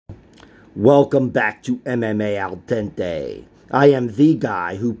Welcome back to MMA Al Dente. I am the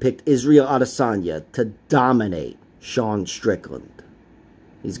guy who picked Israel Adesanya to dominate Sean Strickland.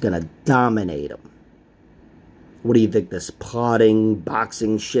 He's going to dominate him. What do you think, this plotting,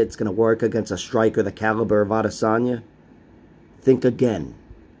 boxing shit's going to work against a striker the caliber of Adesanya? Think again.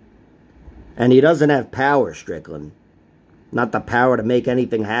 And he doesn't have power, Strickland. Not the power to make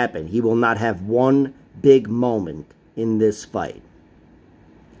anything happen. He will not have one big moment in this fight.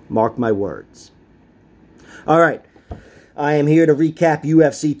 Mark my words. Alright, I am here to recap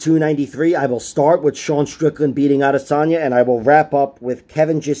UFC 293. I will start with Sean Strickland beating Adesanya, and I will wrap up with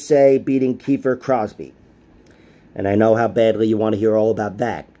Kevin Jousset beating Crosbie. And I know how badly you want to hear all about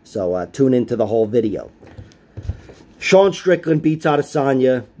that, so tune into the whole video. Sean Strickland beats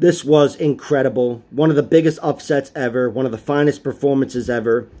Adesanya. This was incredible. One of the biggest upsets ever, one of the finest performances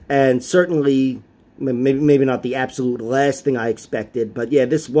ever, and certainly maybe not the absolute last thing I expected, but yeah,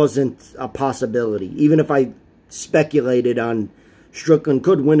 this wasn't a possibility. Even if I speculated on Strickland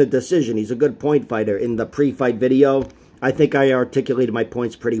could win a decision, he's a good point fighter. In the pre-fight video, I think I articulated my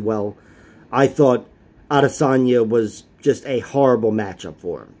points pretty well. I thought Adesanya was just a horrible matchup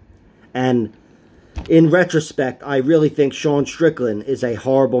for him. And in retrospect, I really think Sean Strickland is a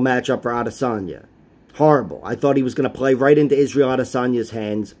horrible matchup for Adesanya. Horrible. I thought he was going to play right into Israel Adesanya's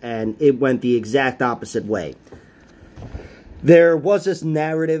hands, and it went the exact opposite way. There was this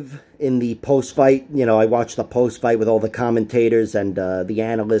narrative in the post-fight. You know, I watched the post-fight with all the commentators and the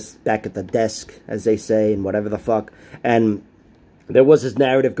analysts back at the desk, as they say, and whatever the fuck. And there was this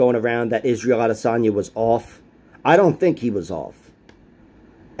narrative going around that Israel Adesanya was off. I don't think he was off.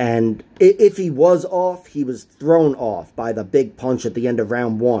 And if he was off, he was thrown off by the big punch at the end of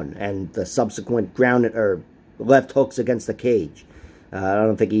round one and the subsequent ground or left hooks against the cage. I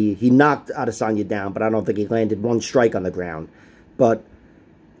don't think he knocked Adesanya down, but I don't think he landed one strike on the ground. But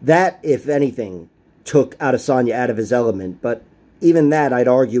that, if anything, took Adesanya out of his element. But even that I'd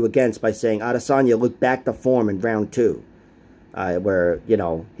argue against by saying Adesanya looked back to form in round two. Where, you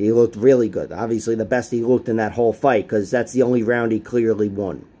know, he looked really good. Obviously the best he looked in that whole fight, because that's the only round he clearly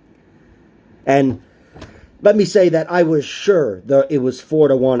won. And let me say that I was sure that it was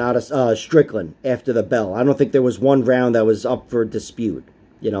 4-1 out of Strickland after the bell. I don't think there was one round that was up for dispute.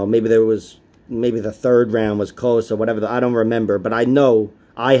 You know, maybe the third round was close or whatever. I don't remember, but I know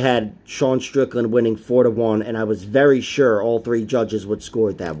I had Sean Strickland winning 4-1, and I was very sure all three judges would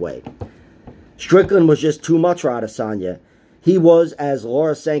score it that way. Strickland was just too much for Adesanya. He was, as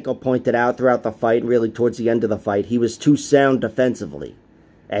Laura Sanko pointed out throughout the fight, really towards the end of the fight, he was too sound defensively.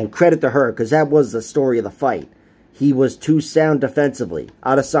 And credit to her, because that was the story of the fight. He was too sound defensively.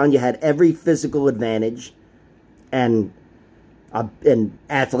 Adesanya had every physical advantage and an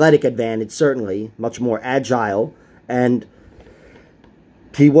athletic advantage, certainly, much more agile. And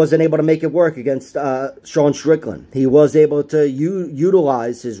he wasn't able to make it work against Sean Strickland. He was able to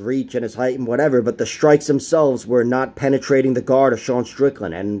utilize his reach and his height and whatever, but the strikes themselves were not penetrating the guard of Sean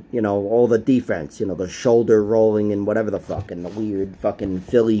Strickland. And, you know, all the defense, you know, the shoulder rolling and whatever the fuck, and the weird fucking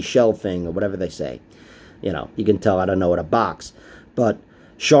Philly shell thing or whatever they say. You know, you can tell I don't know how to box. But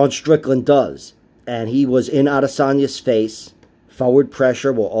Sean Strickland does. And he was in Adesanya's face. Forward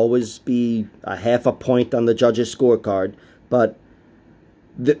pressure will always be a half a point on the judge's scorecard. But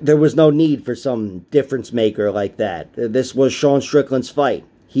there was no need for some difference maker like that. This was Sean Strickland's fight.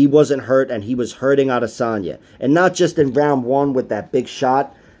 He wasn't hurt, and he was hurting Adesanya. And not just in round one with that big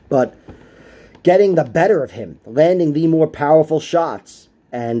shot, but getting the better of him, landing the more powerful shots.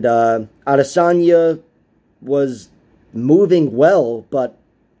 And Adesanya was moving well, but,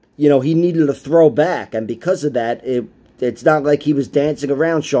 you know, he needed to throw back. And because of that, it's not like he was dancing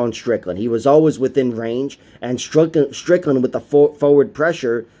around Sean Strickland. He was always within range, and Strickland with the forward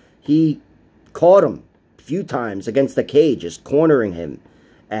pressure, he caught him a few times against the cage, just cornering him.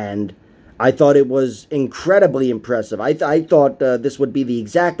 And I thought it was incredibly impressive. I thought this would be the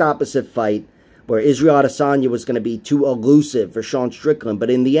exact opposite fight, where Israel Adesanya was going to be too elusive for Sean Strickland.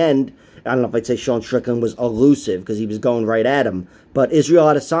 But in the end, I don't know if I'd say Sean Strickland was elusive, because he was going right at him. But Israel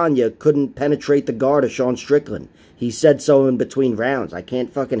Adesanya couldn't penetrate the guard of Sean Strickland. He said so in between rounds. I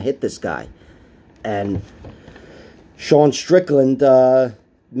can't fucking hit this guy. And Sean Strickland,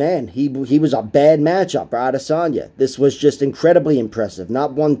 man, he was a bad matchup for Adesanya. This was just incredibly impressive.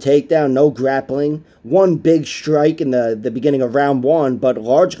 Not one takedown, no grappling. One big strike in the beginning of round one, but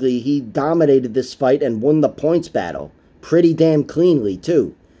largely he dominated this fight and won the points battle. Pretty damn cleanly,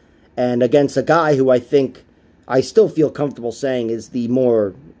 too. And against a guy who I still feel comfortable saying is the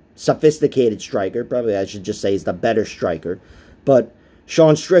more sophisticated striker. Probably I should just say he's the better striker. But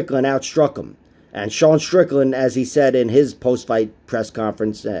Sean Strickland outstruck him. And Sean Strickland, as he said in his post-fight press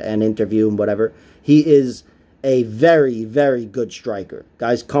conference and interview and whatever, he is a very, very good striker.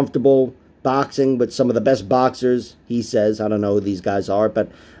 Guy's comfortable boxing with some of the best boxers, he says. I don't know who these guys are,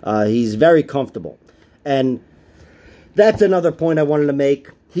 but he's very comfortable. And that's another point I wanted to make.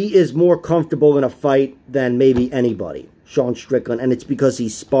 He is more comfortable in a fight than maybe anybody, Sean Strickland, and it's because he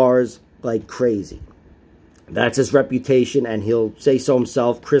spars like crazy. That's his reputation, and he'll say so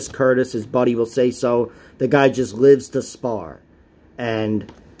himself. Chris Curtis, his buddy, will say so. The guy just lives to spar. And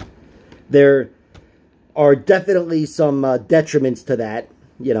there are definitely some detriments to that,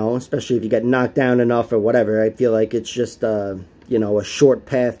 you know, especially if you get knocked down enough or whatever. I feel like it's just, you know, a short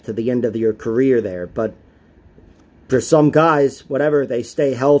path to the end of your career there. But for some guys, whatever, they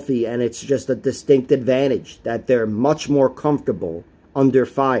stay healthy, and it's just a distinct advantage that they're much more comfortable under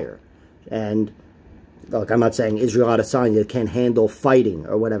fire. And look, I'm not saying Israel Adesanya can't handle fighting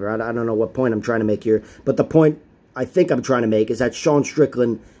or whatever. I don't know what point I'm trying to make here. But the point I think I'm trying to make is that Sean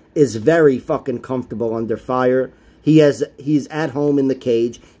Strickland is very fucking comfortable under fire. He's at home in the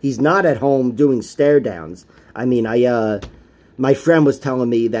cage. He's not at home doing stare downs. I mean, my friend was telling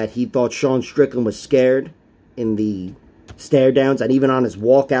me that he thought Sean Strickland was scared in the stare downs, and even on his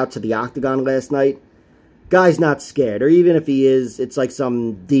walk out to the octagon last night. Guy's not scared, or even if he is, it's like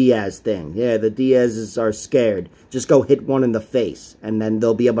some Diaz thing. Yeah, the Diazes are scared. Just go hit one in the face, and then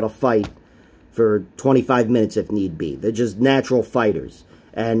they'll be able to fight for 25 minutes if need be. They're just natural fighters.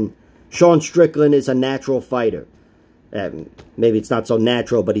 And Sean Strickland is a natural fighter. Maybe it's not so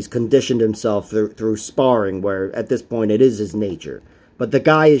natural, but he's conditioned himself through sparring, where at this point it is his nature. But the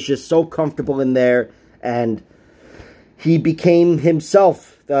guy is just so comfortable in there, and he became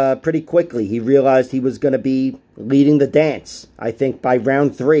himself pretty quickly. He realized he was going to be leading the dance. I think by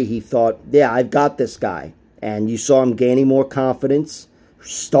round 3, he thought, yeah, I've got this guy. And you saw him gaining more confidence,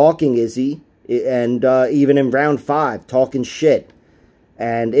 stalking Izzy, and even in round 5, talking shit.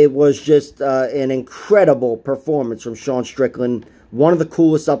 And it was just an incredible performance from Sean Strickland. One of the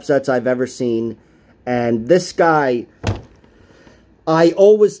coolest upsets I've ever seen. And this guy, I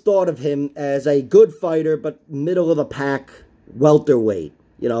always thought of him as a good fighter, but middle of the pack welterweight.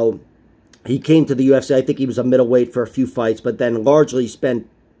 You know, he came to the UFC, I think he was a middleweight for a few fights, but then largely spent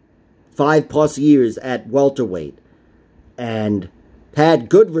 5+ years at welterweight. And had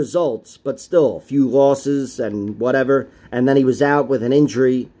good results, but still a few losses and whatever. And then he was out with an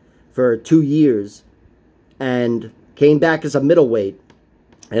injury for 2 years and came back as a middleweight.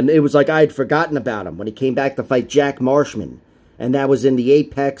 And it was like I had forgotten about him when he came back to fight Jack Marshman. And that was in the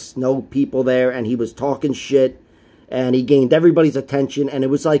Apex, no people there, and he was talking shit. And he gained everybody's attention, and it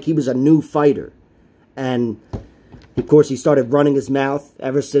was like he was a new fighter. And, of course, he started running his mouth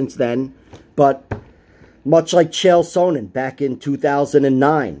ever since then. But much like Chael Sonnen back in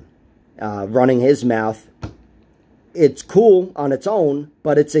 2009, running his mouth, it's cool on its own,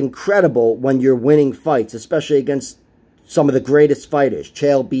 but it's incredible when you're winning fights, especially against some of the greatest fighters.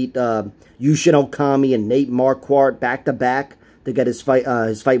 Chael beat Yushin Okami and Nate Marquardt back-to-back to get his fight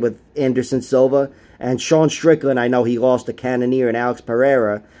with Anderson Silva. And Sean Strickland, I know he lost to Cannonier and Alex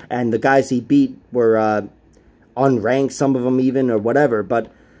Pereira, and the guys he beat were unranked, some of them even, or whatever.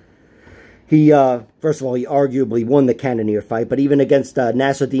 But he, first of all, he arguably won the Cannonier fight, but even against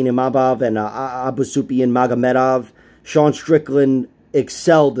Nasruddin Imavov and Abusupyan Magomedov, Sean Strickland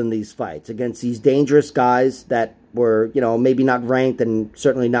excelled in these fights against these dangerous guys that were, you know, maybe not ranked and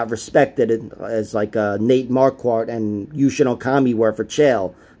certainly not respected as like Nate Marquardt and Yushin Okami were for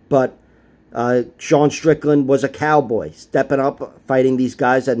Chael. But Sean Strickland was a cowboy, stepping up, fighting these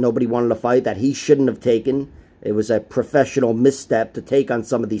guys that nobody wanted to fight, that he shouldn't have taken. It was a professional misstep to take on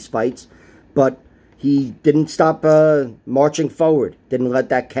some of these fights. But he didn't stop marching forward. Didn't let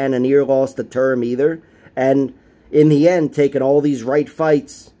that Cannonier loss deter him either. And in the end, taking all these right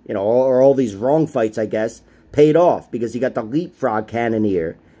fights, you know, or all these wrong fights, I guess, paid off because he got the leapfrog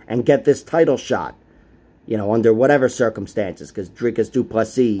Cannonier and get this title shot, you know, under whatever circumstances, because Dricus du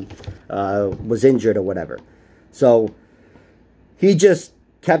Plessis was injured or whatever. So he just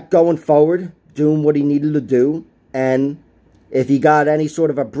kept going forward, doing what he needed to do, and if he got any sort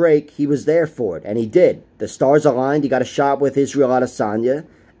of a break, he was there for it, and he did. The stars aligned. He got a shot with Israel Adesanya,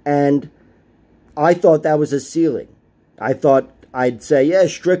 and I thought that was his ceiling. I thought I'd say, yeah,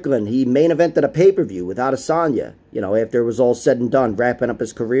 Strickland, he main evented a pay-per-view with Adesanya, you know, after it was all said and done, wrapping up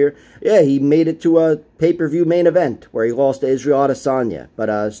his career. Yeah, he made it to a pay-per-view main event where he lost to Israel Adesanya,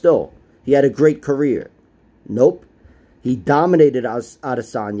 but still, he had a great career. Nope. He dominated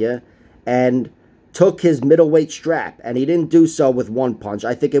Adesanya and took his middleweight strap, and he didn't do so with one punch.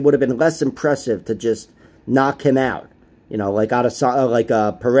 I think it would have been less impressive to just knock him out, You know, like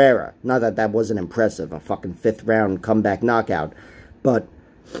Pereira. Not that that wasn't impressive. A fucking 5th round comeback knockout. But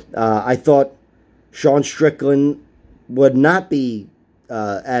I thought Sean Strickland would not be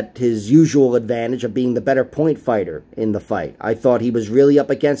at his usual advantage of being the better point fighter in the fight. I thought he was really up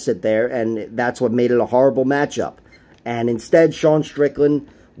against it there, and that's what made it a horrible matchup. And instead, Sean Strickland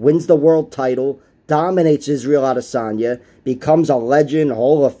wins the world title, dominates Israel Adesanya, becomes a legend,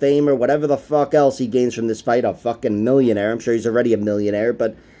 Hall of Famer, whatever the fuck else he gains from this fight, a fucking millionaire. I'm sure he's already a millionaire,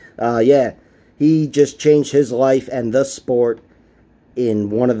 but yeah, he just changed his life and the sport in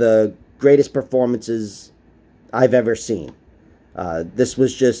one of the greatest performances I've ever seen. This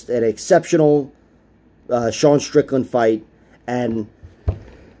was just an exceptional Sean Strickland fight, and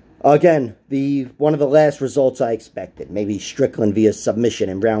again, one of the last results I expected. Maybe Strickland via submission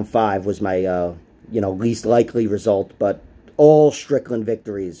in round 5 was my least likely result, but all Strickland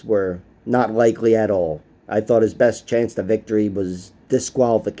victories were not likely at all. I thought his best chance to victory was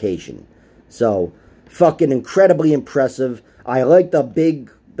disqualification. So, fucking incredibly impressive. I like the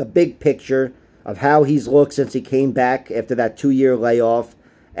big picture of how he's looked since he came back after that 2-year layoff.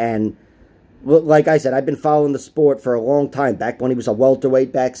 And like I said, I've been following the sport for a long time, back when he was a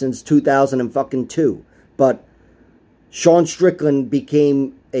welterweight, back since 2002. But Sean Strickland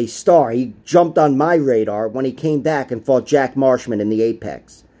became a star. He jumped on my radar when he came back and fought Jack Marshman in the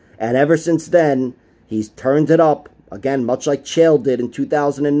Apex. And ever since then, he's turned it up, again, much like Chael did in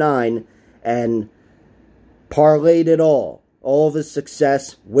 2009, and parlayed it all of his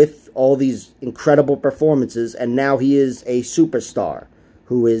success with all these incredible performances, and now he is a superstar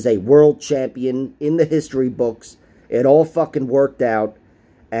who is a world champion in the history books. It all fucking worked out,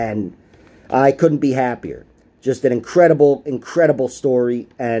 and I couldn't be happier. Just an incredible, incredible story,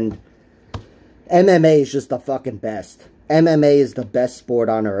 and MMA is just the fucking best. MMA is the best sport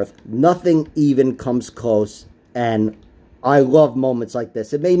on earth. Nothing even comes close, and I love moments like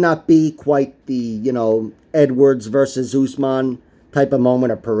this. It may not be quite the, Edwards versus Usman type of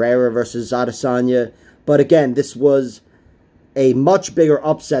moment, or Pereira versus Adesanya, but again, this was a much bigger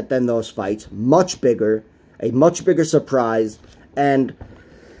upset than those fights. Much bigger. A much bigger surprise, and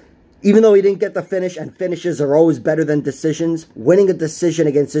even though he didn't get the finish, and finishes are always better than decisions, winning a decision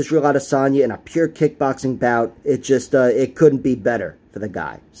against Israel Adesanya in a pure kickboxing bout, it couldn't be better for the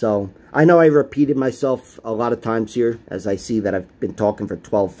guy. So, I know I repeated myself a lot of times here, as I see that I've been talking for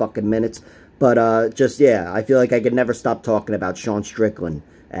 12 fucking minutes, but yeah, I feel like I could never stop talking about Sean Strickland,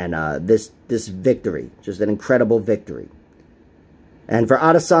 and this victory, just an incredible victory. And for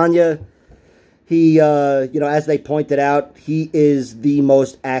Adesanya, he, as they pointed out, he is the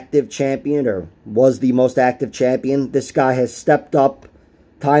most active champion, or was the most active champion. This guy has stepped up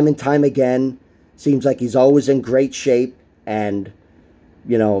time and time again. Seems like he's always in great shape, and,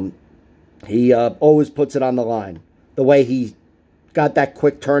 he always puts it on the line. The way he got that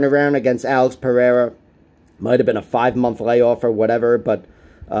quick turnaround against Alex Pereira, might have been a 5-month layoff or whatever, but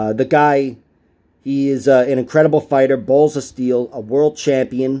the guy, he is an incredible fighter, balls of steel, a world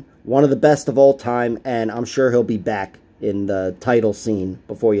champion, one of the best of all time, and I'm sure he'll be back in the title scene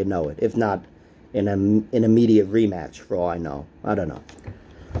before you know it. If not, in an immediate rematch, for all I know. I don't know.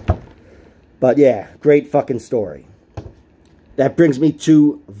 But yeah, great fucking story. That brings me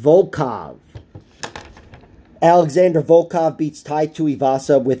to Volkov. Alexander Volkov beats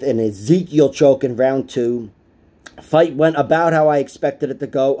Tuivasa with an Ezekiel choke in round 2. Fight went about how I expected it to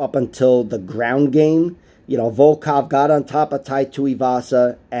go up until the ground game. Volkov got on top of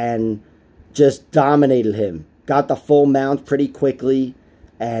Tuivasa and just dominated him. Got the full mount pretty quickly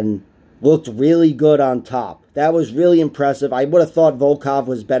and looked really good on top. That was really impressive. I would have thought Volkov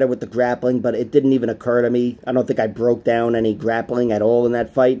was better with the grappling, but it didn't even occur to me. I don't think I broke down any grappling at all in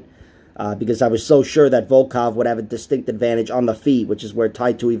that fight because I was so sure that Volkov would have a distinct advantage on the feet, which is where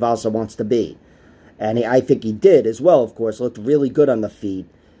Tuivasa wants to be. And I think he did as well, of course. Looked really good on the feet.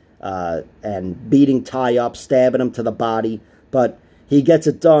 And beating Ty up, stabbing him to the body. But he gets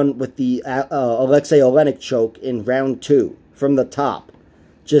it done with the Alexei Olenek choke in round 2 from the top.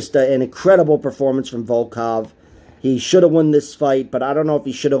 Just an incredible performance from Volkov. He should have won this fight, but I don't know if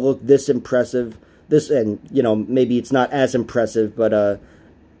he should have looked this impressive. Maybe it's not as impressive, but a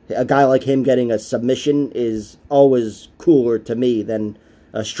guy like him getting a submission is always cooler to me than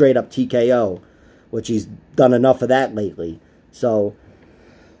a straight-up TKO, which he's done enough of that lately. So,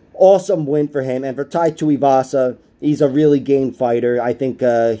 awesome win for him. And for Tuivasa, he's a really game fighter. I think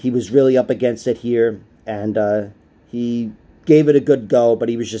he was really up against it here. And he gave it a good go, but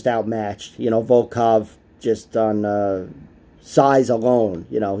he was just outmatched. Volkov, just on size alone.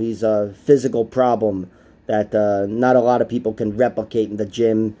 He's a physical problem that not a lot of people can replicate in the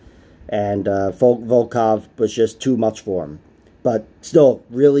gym. And Volkov was just too much for him. But still,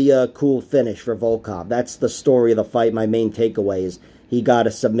 really a cool finish for Volkov. That's the story of the fight. My main takeaway is he got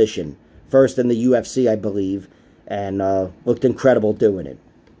a submission. First in the UFC, I believe, and looked incredible doing it.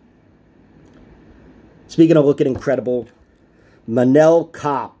 Speaking of looking incredible, Manel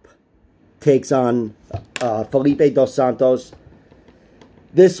Kape takes on Felipe dos Santos.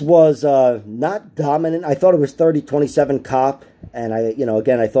 This was not dominant. I thought it was 30-27 Kape, and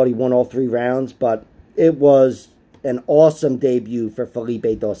I thought he won all 3 rounds, but it was an awesome debut for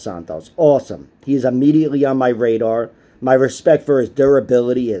Felipe dos Santos. Awesome. He is immediately on my radar. My respect for his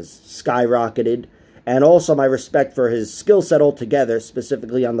durability has skyrocketed, and also my respect for his skill set altogether,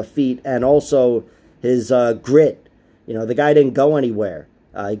 specifically on the feet, and also his grit. The guy didn't go anywhere.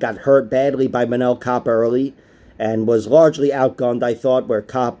 He got hurt badly by Manel Kape early and was largely outgunned, I thought, where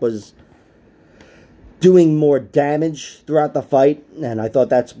Kape was doing more damage throughout the fight, and I thought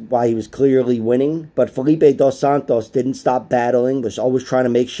that's why he was clearly winning. But Felipe dos Santos didn't stop battling, was always trying to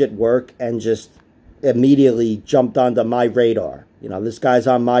make shit work, and just immediately jumped onto my radar. This guy's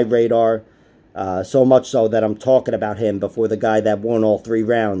on my radar, so much so that I'm talking about him before the guy that won all 3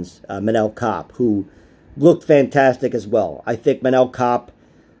 rounds, Manel Kape, who looked fantastic as well. I think Manel Kape,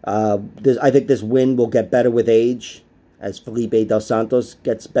 I think this win will get better with age, as Felipe dos Santos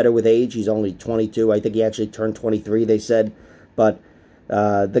gets better with age. He's only 22. I think he actually turned 23, they said. But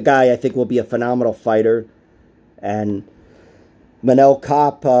the guy, I think, will be a phenomenal fighter. And Manel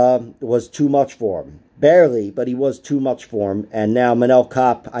Kape was too much for him. Barely, but he was too much for him. And now Manel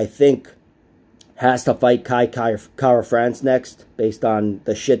Kape, I think, has to fight Kara France next, based on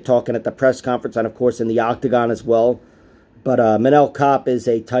the shit talking at the press conference and, of course, in the octagon as well. But Manel Kape is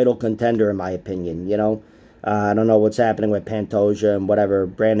a title contender, in my opinion, I don't know what's happening with Pantoja and whatever,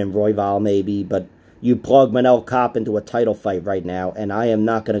 Brandon Royval maybe, but you plug Manel Kape into a title fight right now, and I am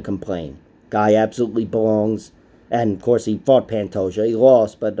not going to complain. Guy absolutely belongs. And, of course, he fought Pantoja. He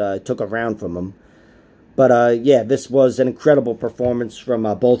lost, but took a round from him. But, yeah, this was an incredible performance from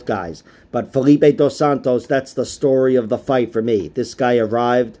both guys. But Felipe dos Santos, that's the story of the fight for me. This guy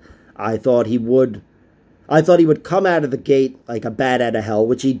arrived. I thought he would come out of the gate like a bat out of hell,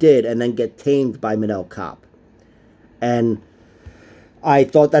 which he did, and then get tamed by Manel Kape. And I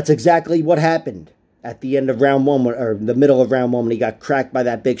thought that's exactly what happened at the end of round 1, or the middle of round 1, when he got cracked by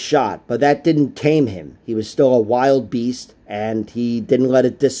that big shot. But that didn't tame him. He was still a wild beast, and he didn't let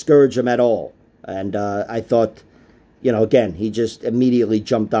it discourage him at all. And I thought, again, he just immediately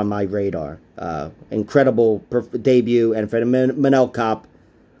jumped on my radar. Incredible debut, and for Manel Kape,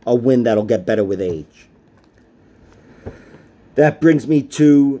 a win that'll get better with age. That brings me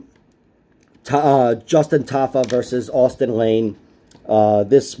to Justin Tafa versus Austin Lane.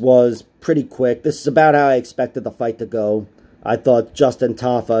 This was pretty quick. This is about how I expected the fight to go. I thought Justin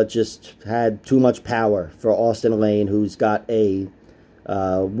Tafa just had too much power for Austin Lane, who's got a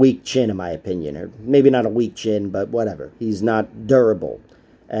weak chin, in my opinion. Or maybe not a weak chin, but whatever. He's not durable.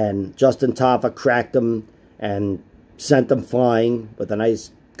 And Justin Tafa cracked him and sent him flying with a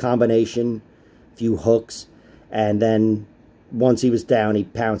nice combination, few hooks, and then once he was down, he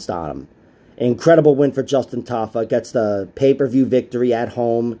pounced on him. Incredible win for Justin Tafa. Gets the pay-per-view victory at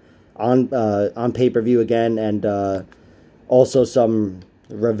home on pay-per-view again, and also some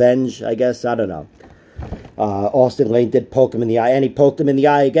revenge, I guess. I don't know. Austin Lane did poke him in the eye, and he poked him in the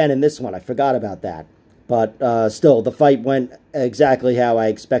eye again in this one. I forgot about that. But still, the fight went exactly how I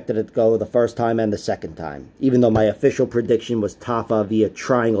expected it to go the first time and the second time, even though my official prediction was Tafa via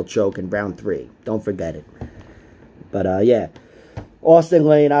triangle choke in round 3. Don't forget it. But, yeah. Austin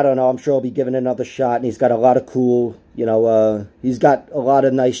Lane, I don't know. I'm sure he'll be given another shot, and he's got a lot of cool, he's got a lot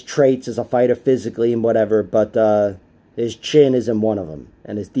of nice traits as a fighter physically and whatever, but his chin isn't one of them,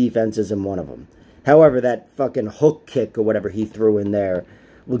 and his defense isn't one of them. However, that fucking hook kick or whatever he threw in there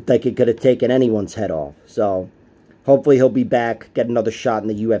looked like it could have taken anyone's head off. So, hopefully he'll be back, get another shot in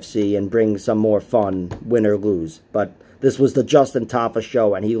the UFC, and bring some more fun, win or lose. But this was the Justin Tafa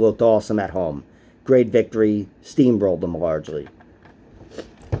show, and he looked awesome at home. Great victory, steamrolled him largely.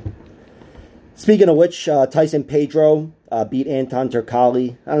 Speaking of which, Tyson Pedro beat Anton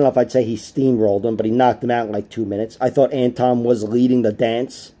Turkalj. I don't know if I'd say he steamrolled him, but he knocked him out in like 2 minutes. I thought Anton was leading the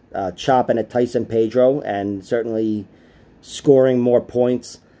dance, chopping at Tyson Pedro, and certainly scoring more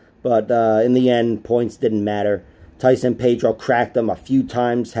points. But in the end, points didn't matter. Tyson Pedro cracked him a few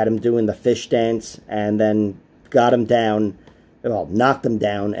times, had him doing the fish dance, and then got him down, well, knocked him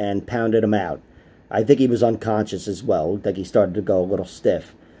down and pounded him out. I think he was unconscious as well. Looked like he started to go a little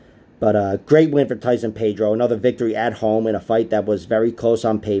stiff. But great win for Tyson Pedro. Another victory at home in a fight that was very close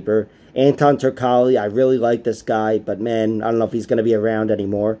on paper. Anton Turkalj, I really like this guy, but man, I don't know if he's going to be around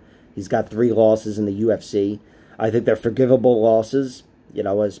anymore. He's got 3 losses in the UFC. I think they're forgivable losses, you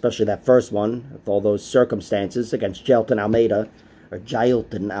know, especially that first one, with all those circumstances against Jailton Almeida.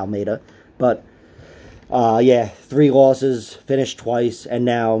 But, yeah, 3 losses, finished twice, and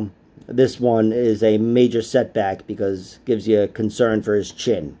now this one is a major setback because it gives you a concern for his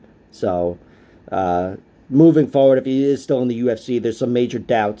chin. So, moving forward, if he is still in the UFC, there's some major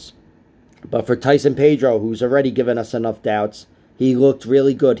doubts. But for Tyson Pedro, who's already given us enough doubts, he looked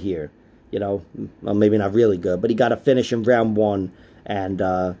really good here. You know, well, maybe not really good, but he got a finish in round 1. And,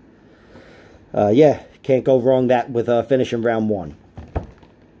 yeah, can't go wrong with a finish in round 1.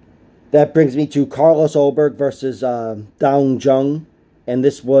 That brings me to Carlos Ulberg versus Jung. And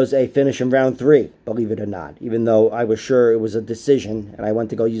this was a finish in round 3, believe it or not. Even though I was sure it was a decision, and I went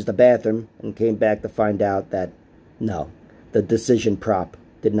to go use the bathroom and came back to find out that, no, the decision prop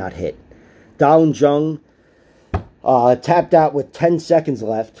did not hit. Jung tapped out with 10 seconds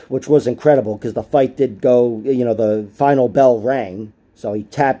left, which was incredible because the fight did go, you know, the final bell rang. So he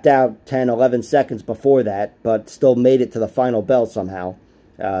tapped out 10, 11 seconds before that, but still made it to the final bell somehow.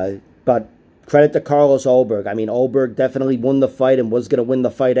 But credit to Carlos Ulberg. I mean, Ulberg definitely won the fight and was going to win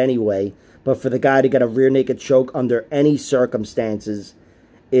the fight anyway. But for the guy to get a rear naked choke under any circumstances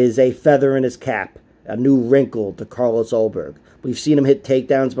is a feather in his cap. A new wrinkle to Carlos Ulberg. We've seen him hit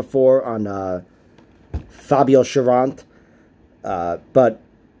takedowns before on Fabio Charant. But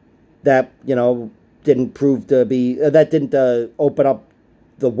that, you know, didn't prove to be... that didn't open up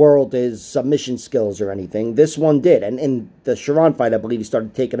the world to his submission skills or anything. This one did. And in the Charant fight, I believe he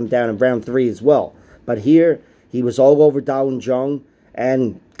started taking him down in round 3 as well. But here, he was all over Jung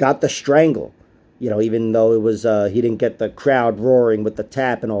and got the strangle. You know, even though it was, he didn't get the crowd roaring with the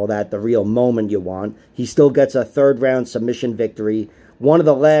tap and all that, the real moment you want. He still gets a 3rd round submission victory. One of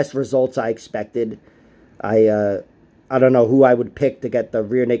the last results I expected. I don't know who I would pick to get the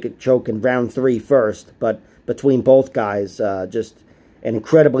rear naked choke in round 3 first. But between both guys, just an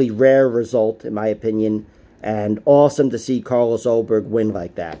incredibly rare result, in my opinion. And awesome to see Carlos Ulberg win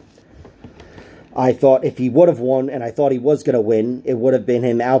like that. I thought if he would have won, and I thought he was going to win, it would have been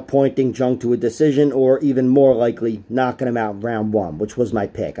him outpointing Jung to a decision, or even more likely, knocking him out in round 1, which was my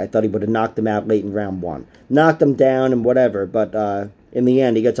pick. I thought he would have knocked him out late in round 1. Knocked him down and whatever, but in the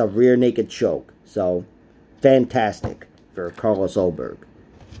end, he gets a rear naked choke. So, fantastic for Carlos Ulberg.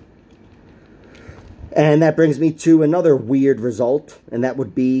 And that brings me to another weird result, and that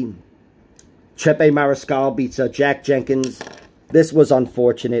would be Chepe Mariscal beats Jack Jenkins. This was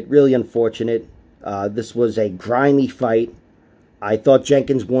unfortunate, really unfortunate. This was a grimy fight. I thought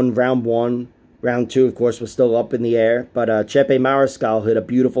Jenkins won round 1. Round 2, of course, was still up in the air. But Chepe Mariscal hit a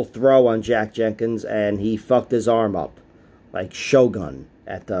beautiful throw on Jack Jenkins, and he fucked his arm up like Shogun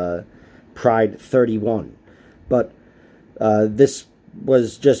at Pride 31. But this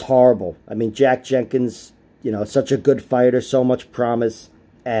was just horrible. I mean, Jack Jenkins, you know, such a good fighter, so much promise.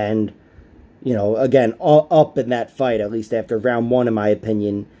 And, you know, again, up in that fight, at least after round 1, in my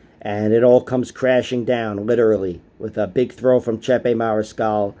opinion. And it all comes crashing down, literally, with a big throw from Chepe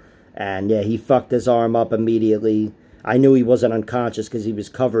Mariscal. And, yeah, he fucked his arm up immediately. I knew he wasn't unconscious because he was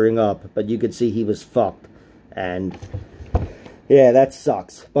covering up, but you could see he was fucked. And, yeah, that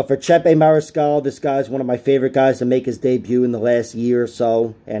sucks. But for Chepe Mariscal, this guy's one of my favorite guys to make his debut in the last year or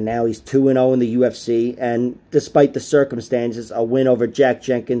so. And now he's 2-0 in the UFC. And despite the circumstances, a win over Jack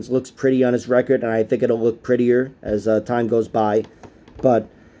Jenkins looks pretty on his record. And I think it'll look prettier as time goes by. But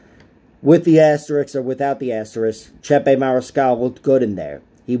with the asterisk or without the asterisk, Chepe Mariscal looked good in there.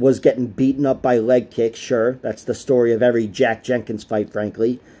 He was getting beaten up by leg kicks, sure. That's the story of every Jack Jenkins fight,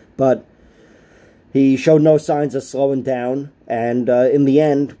 frankly. But he showed no signs of slowing down. And in the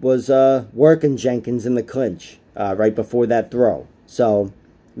end was working Jenkins in the clinch right before that throw. So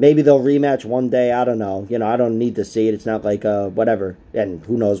maybe they'll rematch one day. I don't know. You know, I don't need to see it. It's not like whatever. And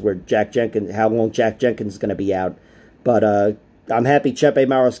who knows where how long Jack Jenkins is going to be out. But I'm happy Chepe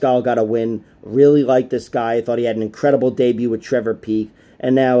Mariscal got a win. Really like this guy. I thought he had an incredible debut with Trevor Peek.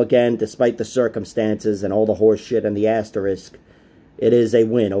 And now, again, despite the circumstances and all the horse shit and the asterisk, it is a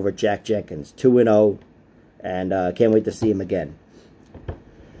win over Jack Jenkins. 2-0. And can't wait to see him again.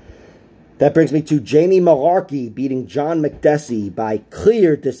 That brings me to Jamie Mullarkey beating John Makdessi by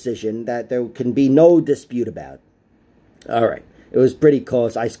clear decision that there can be no dispute about. All right. It was pretty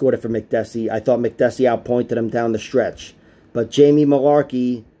close. I scored it for Makdessi. I thought Makdessi outpointed him down the stretch. But Jamie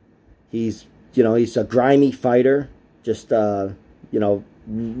Mullarkey, he's a grimy fighter. Just,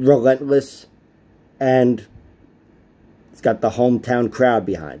 relentless. And he's got the hometown crowd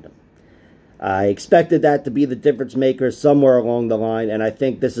behind him. I expected that to be the difference maker somewhere along the line, and I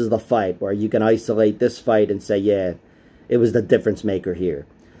think this is the fight where you can isolate this fight and say, yeah, it was the difference maker here.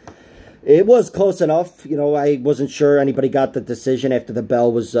 It was close enough. You know, I wasn't sure anybody got the decision after the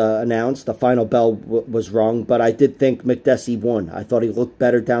bell was announced. The final bell was rung, but I did think Makdessi won. I thought he looked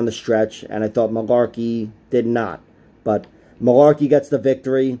better down the stretch, and I thought Mullarkey did not. But Mullarkey gets the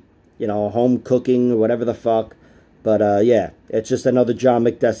victory, you know, home cooking or whatever the fuck. But, yeah, it's just another John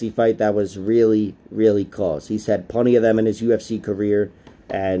Makdessi fight that was really, really close. He's had plenty of them in his UFC career,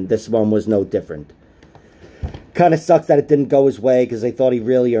 and this one was no different. Kind of sucks that it didn't go his way because they thought he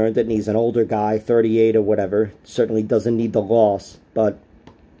really earned it, and he's an older guy, 38 or whatever. Certainly doesn't need the loss, but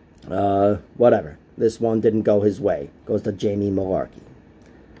whatever. This one didn't go his way. Goes to Jamie Mullarkey.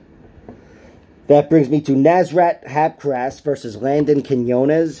 That brings me to Nasrat Hapqarast versus Landon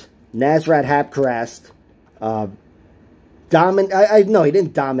Quinones. Nasrat Hapqarast, no, he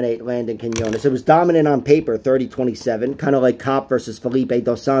didn't dominate Landon Quinones. It was dominant on paper, 30-27, kind of like Kape versus Felipe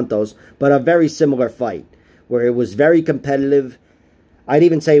dos Santos, but a very similar fight, where it was very competitive. I'd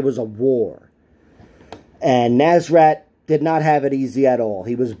even say it was a war. And Nasrat did not have it easy at all.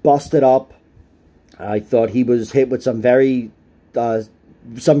 He was busted up. I thought he was hit with some very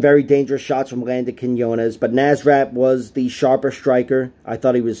dangerous shots from Landon Quinones, but Nasrat was the sharper striker. I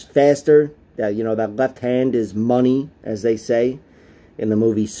thought he was faster. That, you know, that left hand is money, as they say in the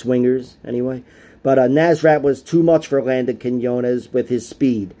movie Swingers, anyway. But Nasrat was too much for Landon Quinones with his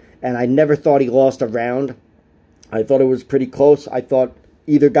speed, and I never thought he lost a round. I thought it was pretty close. I thought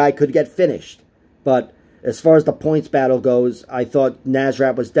either guy could get finished. But as far as the points battle goes, I thought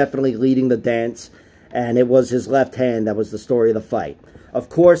Nasrat was definitely leading the dance, and it was his left hand that was the story of the fight. Of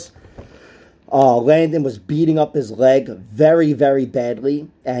course, Landon was beating up his leg very, very badly,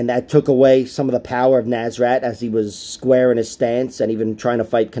 and that took away some of the power of Nasrat as he was square in his stance and even trying to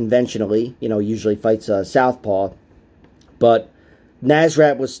fight conventionally. You know, usually fights southpaw. But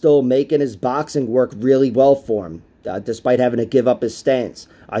Nasrat was still making his boxing work really well for him, despite having to give up his stance.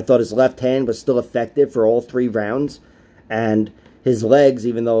 I thought his left hand was still effective for all 3 rounds, and his legs,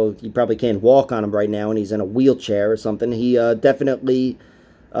 even though he probably can't walk on them right now and he's in a wheelchair or something, he definitely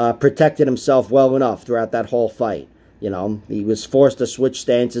protected himself well enough throughout that whole fight. You know, he was forced to switch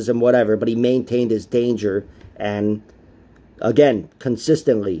stances and whatever, but he maintained his danger and, again,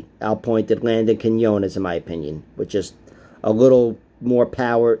 consistently outpointed Landon Quinones, in my opinion, with just a little more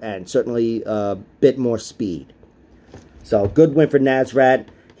power and certainly a bit more speed. So, good win for Nasrat.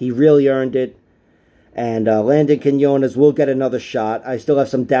 He really earned it. And Landon Quinones will get another shot. I still have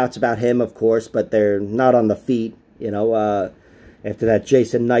some doubts about him, of course, but they're not on the feet, you know, after that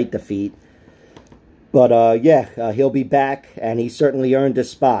Jason Knight defeat. But, yeah, he'll be back, and he certainly earned a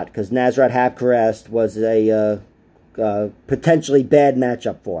spot, because Nasrat Hapqarast was a potentially bad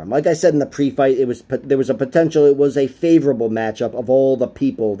matchup for him. Like I said in the pre-fight, there was a potential, it was a favorable matchup of all the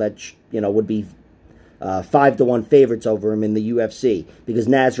people that, you know, would be 5-to-1 favorites over him in the UFC, because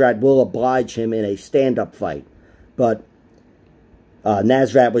Nasrat will oblige him in a stand-up fight. But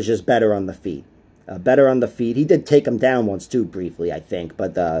Nasrat was just better on the feet. Better on the feet. He did take him down once, too, briefly, I think.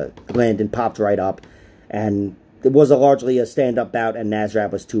 But Landon popped right up. And it was largely a stand-up bout, and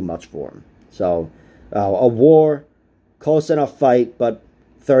Nasrat was too much for him. So, a war, close enough fight, but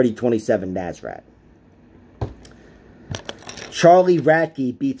 30-27 Nasrat. Charlie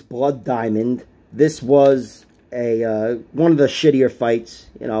Radtke beats Blood Diamond. This was one of the shittier fights.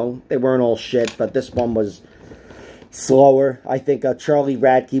 You know, they weren't all shit, but this one was slower. I think Charlie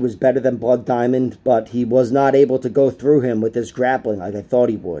Radtke was better than Blood Diamond, but he was not able to go through him with his grappling like I thought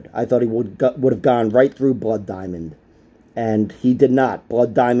he would. I thought he would have gone right through Blood Diamond, and he did not.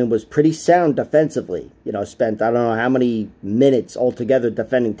 Blood Diamond was pretty sound defensively. You know, spent I don't know how many minutes altogether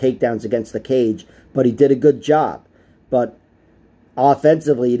defending takedowns against the cage, but he did a good job. But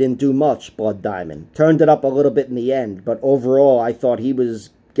offensively, he didn't do much, Blood Diamond. Turned it up a little bit in the end, but overall, I thought he was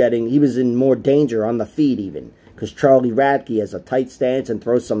in more danger on the feet even. Because Charlie Radtke has a tight stance and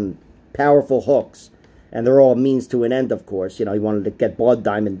throws some powerful hooks. And they're all means to an end, of course. You know, he wanted to get Blood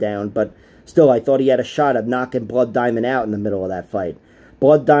Diamond down. But still, I thought he had a shot at knocking Blood Diamond out in the middle of that fight.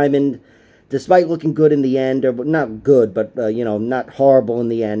 Blood Diamond, despite looking good in the end, or not good, but, you know, not horrible in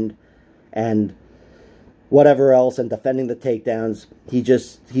the end, and whatever else, and defending the takedowns,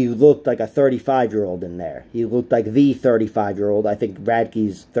 he looked like a 35-year-old in there. He looked like the 35-year-old. I think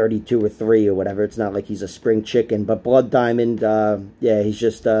Radtke's 32 or 3 or whatever. It's not like he's a spring chicken. But Blood Diamond, yeah,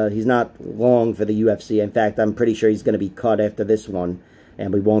 he's not long for the UFC. In fact, I'm pretty sure he's going to be cut after this one,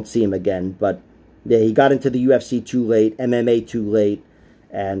 and we won't see him again. But, yeah, he got into the UFC too late, MMA too late,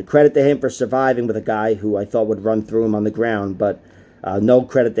 and credit to him for surviving with a guy who I thought would run through him on the ground, but no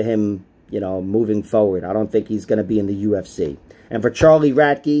credit to him, you know, moving forward. I don't think he's going to be in the UFC. And for Charlie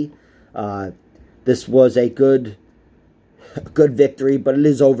Radtke, this was a good a good victory, but it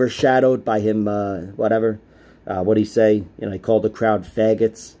is overshadowed by him, whatever. What'd he say? You know, he called the crowd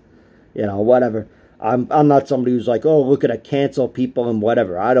faggots. You know, whatever. I'm not somebody who's like, oh, look at I cancel people and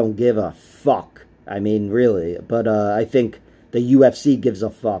whatever. I don't give a fuck. I mean, really. But I think the UFC gives a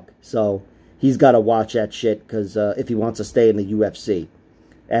fuck. So he's got to watch that shit because if he wants to stay in the UFC.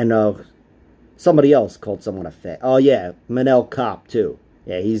 And somebody else called someone a fat. Oh, yeah, Manel Kape, too.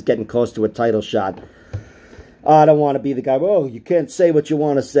 Yeah, he's getting close to a title shot. I don't want to be the guy, oh, you can't say what you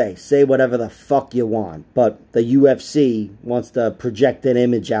want to say. Say whatever the fuck you want. But the UFC wants to project an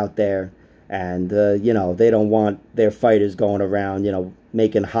image out there. And, you know, they don't want their fighters going around, you know,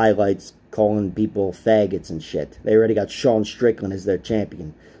 making highlights, calling people faggots and shit. They already got Sean Strickland as their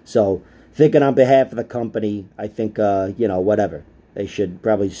champion. So, thinking on behalf of the company, I think, you know, whatever. They should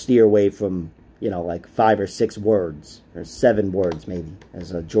probably steer away from, you know, like 5 or 6 words. Or 7 words, maybe,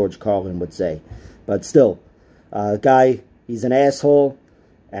 as George Carlin would say. But still, guy, he's an asshole.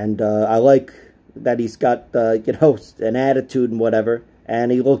 And I like that he's got, you know, an attitude and whatever.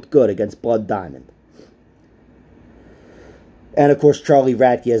 And he looked good against Blood Diamond. And, of course, Charlie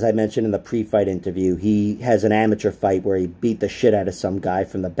Radtke, as I mentioned in the pre-fight interview, he has an amateur fight where he beat the shit out of some guy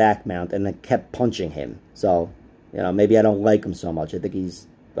from the back mount and then kept punching him. So, you know, maybe I don't like him so much. I think he's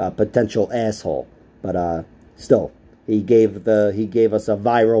a potential asshole. But still, he gave us a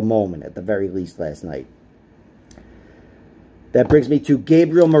viral moment at the very least last night. That brings me to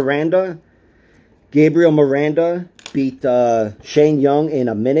Gabriel Miranda. Gabriel Miranda beat Shane Jung in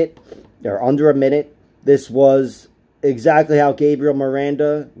a minute, or under a minute. This was exactly how Gabriel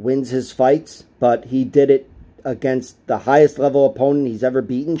Miranda wins his fights, but he did it against the highest level opponent he's ever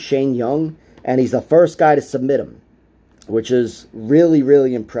beaten, Shane Jung, and he's the first guy to submit him, which is really,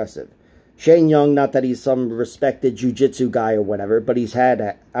 really impressive. Shane Jung, not that he's some respected jiu-jitsu guy or whatever, but he's had,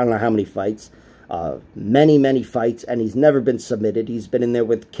 I don't know how many fights, many, many fights, and he's never been submitted. He's been in there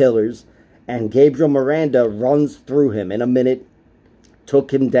with killers. And Gabriel Miranda runs through him in a minute,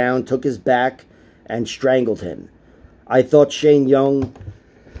 took him down, took his back, and strangled him. I thought Shane Jung,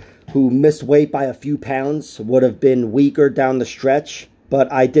 who missed weight by a few pounds, would have been weaker down the stretch. But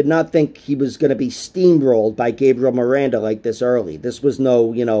I did not think he was going to be steamrolled by Gabriel Miranda like this early. This was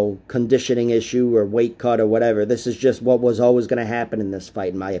no, you know, conditioning issue or weight cut or whatever. This is just what was always going to happen in this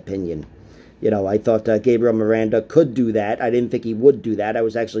fight, in my opinion. You know, I thought Gabriel Miranda could do that. I didn't think he would do that. I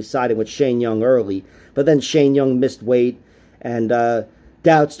was actually siding with Shane Jung early. But then Shane Jung missed weight, and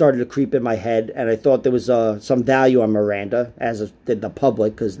doubt started to creep in my head. And I thought there was some value on Miranda, as did the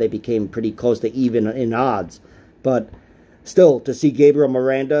public, because they became pretty close to even in odds. But still, to see Gabriel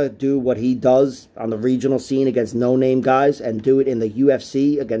Miranda do what he does on the regional scene against no-name guys and do it in the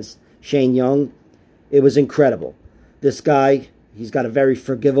UFC against Shane Jung, it was incredible. This guy, he's got a very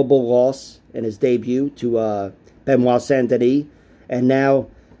forgivable loss in his debut to Benoit Saint-Denis, and now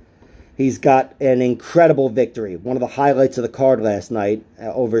he's got an incredible victory, one of the highlights of the card last night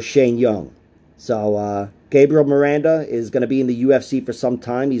over Shane Jung. So Gabriel Miranda is going to be in the UFC for some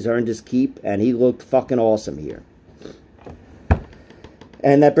time. He's earned his keep, and he looked fucking awesome here.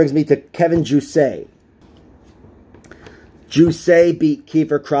 And that brings me to Kevin Jousset. Jousset beat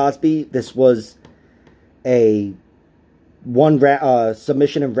Kiefer Crosbie. This was a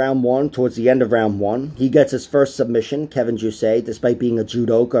submission in round 1 towards the end of round 1. He gets his first submission, Kevin Jousset, despite being a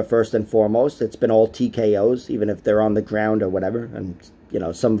judoka first and foremost. It's been all TKOs, even if they're on the ground or whatever. And, you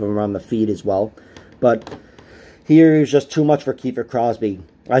know, some of them are on the feet as well. But here it was just too much for Kiefer Crosbie.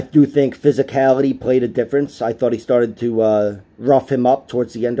 I do think physicality played a difference. I thought he started to rough him up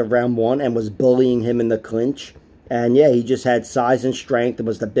towards the end of round 1 and was bullying him in the clinch. And yeah, he just had size and strength and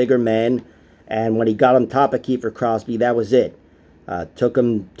was the bigger man. And when he got on top of Kiefer Crosbie, that was it.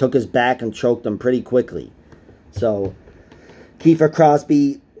 Took his back and choked him pretty quickly. So Kiefer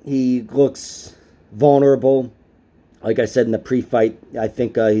Crosbie, he looks vulnerable. Like I said in the pre-fight, I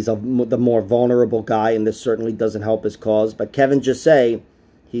think he's the more vulnerable guy, and this certainly doesn't help his cause. But Kevin Jousset,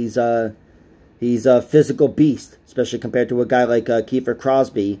 he's a physical beast, especially compared to a guy like Kiefer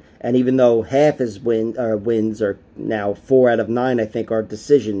Crosbie. And even though half his wins are now 4 out of 9, I think, are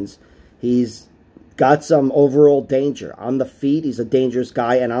decisions, he's got some overall danger. On the feet, he's a dangerous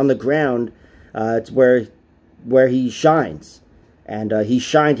guy, and on the ground, it's where he shines. And he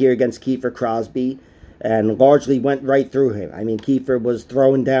shined here against Kiefer Crosbie and largely went right through him. I mean, Kiefer was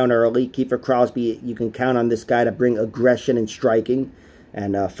throwing down early. Kiefer Crosbie, you can count on this guy to bring aggression and striking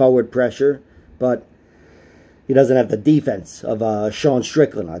and forward pressure, but he doesn't have the defense of Sean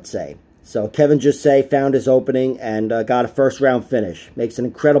Strickland, I'd say. So Kevin Jousset found his opening and got a first-round finish. Makes an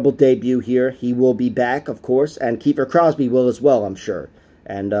incredible debut here. He will be back, of course, and Kiefer Crosbie will as well, I'm sure.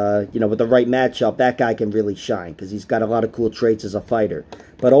 And, you know, with the right matchup, that guy can really shine because he's got a lot of cool traits as a fighter.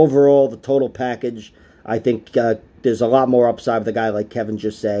 But overall, the total package, I think there's a lot more upside with a guy like Kevin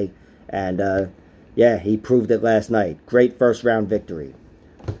Jousset. And, yeah, he proved it last night. Great first-round victory.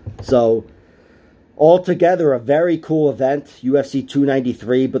 So, altogether, a very cool event, UFC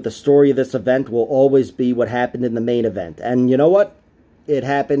 293. But the story of this event will always be what happened in the main event. And you know what? It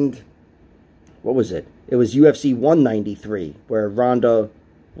happened... What was it? It was UFC 193, where Ronda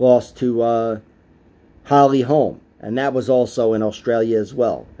lost to Holly Holm. And that was also in Australia as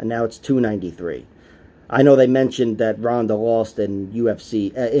well. And now it's 293. I know they mentioned that Ronda lost in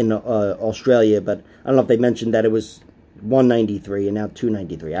UFC, in Australia, but I don't know if they mentioned that it was 193 and now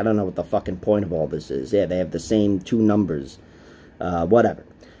 293. I don't know what the fucking point of all this is. Yeah, they have the same two numbers. Whatever.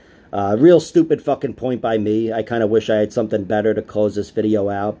 Real stupid fucking point by me. I kind of wish I had something better to close this video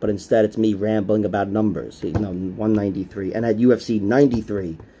out, but instead it's me rambling about numbers. You know, 193. And at UFC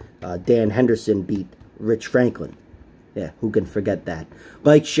 93, Dan Henderson beat Rich Franklin. Yeah, who can forget that?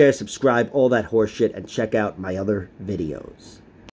 Like, share, subscribe, all that horse shit, and check out my other videos.